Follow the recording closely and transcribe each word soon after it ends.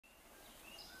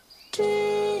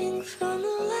Drink from the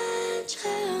ledge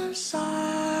of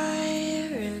sirens.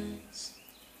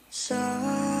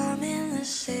 Some the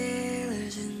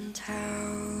sailors in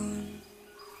town.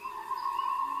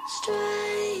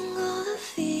 Strangle the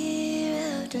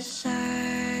fear of deciding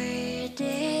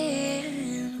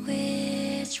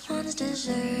which one's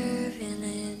deserving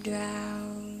to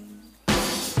drown.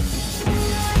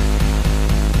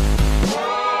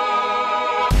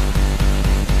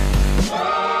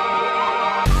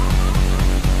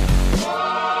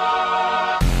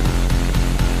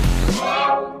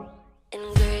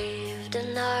 Engraved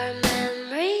in our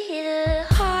memory, the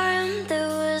harm that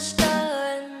was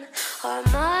done. Our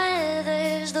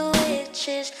mothers, the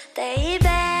witches, they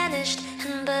banished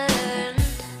and burned.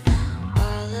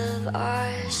 All of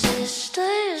our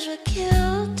sisters were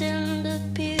killed and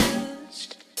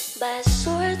abused by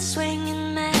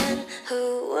sword-swinging men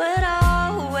who would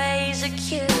always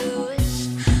accuse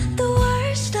the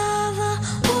worst of a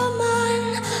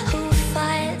woman who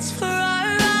fights for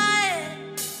our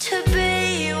right to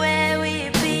be where we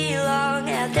belong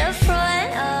at the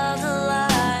front of the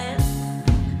line.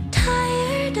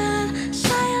 Tired of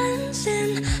silence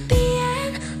and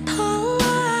being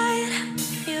polite,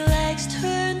 your legs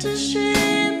turn to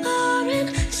shimmering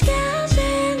scales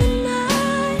in the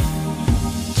night.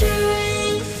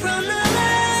 Drink from the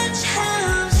ledge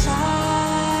of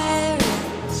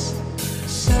sirens.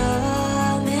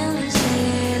 Some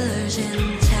sailors in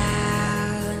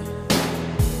town.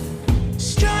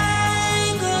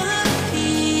 Strangle the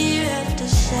fear of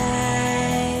deciding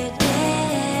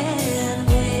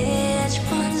which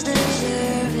one's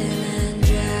deserving and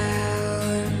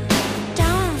drown.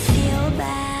 Don't feel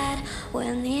bad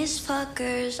when these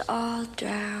fuckers all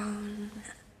drown.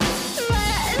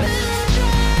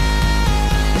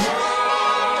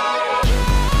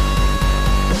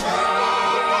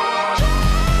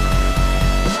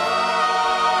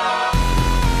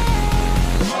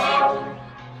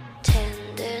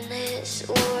 Tenderness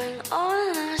worn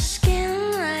on our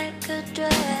skin like a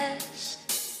dress.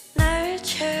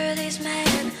 Nurture these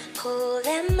men, pull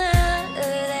them out of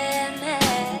their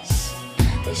mess.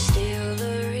 They steal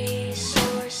the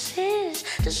resources,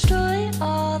 destroy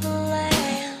all the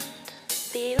land.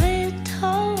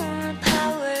 Belittle the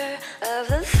power of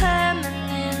the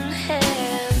feminine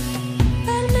hand.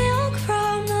 Let milk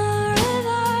from the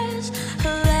rivers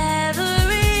of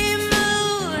every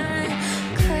moon.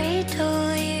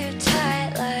 Cradle you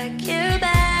tight like you're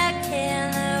back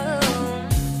in the womb.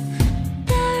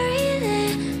 Bury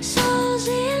their souls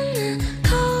in the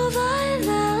cove of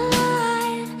the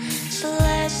light.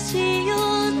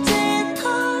 Celestial death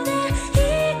on their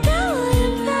ego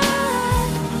and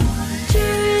pride.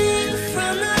 Drink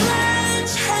from the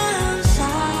ledge of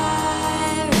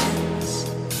sirens.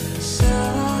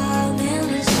 Some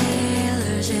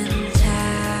sailors in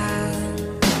town.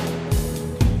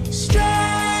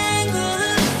 Strangle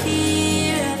the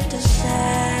fear of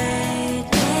deciding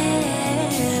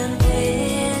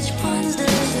which one's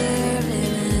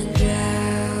deserving and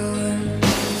drown.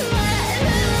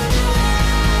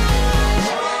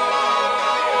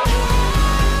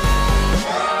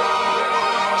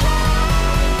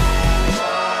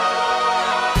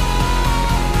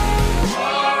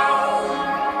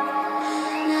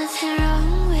 Nothing wrong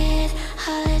with a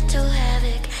little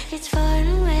havoc. It's fun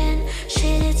when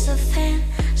shit hits the fan.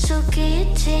 So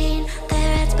guillotine the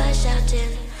rats by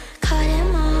shouting. Cut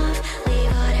him off,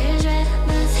 leave waters red.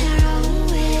 Nothing wrong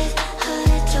with a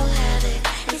little havoc.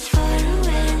 It's fun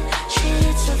when shit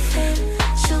hits the fan.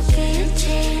 So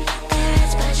guillotine the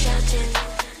rats by shouting.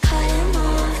 Cut him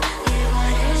off, leave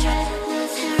waters red.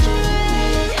 Nothing wrong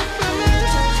with a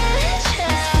little havoc.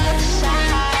 It's fun when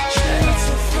shit hits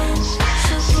the fan.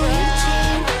 So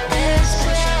guillotine the rats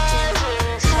by shouting.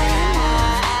 Cut him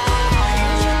off, leave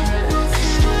waters red.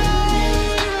 Nothing wrong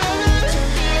with a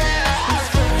little havoc. It's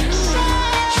fun when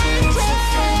shit hits the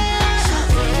fan. So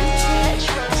guillotine the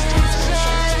rats by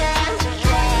shouting.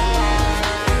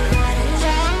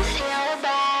 Don't feel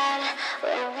bad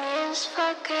when these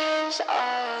fuckers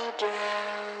all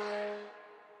drown.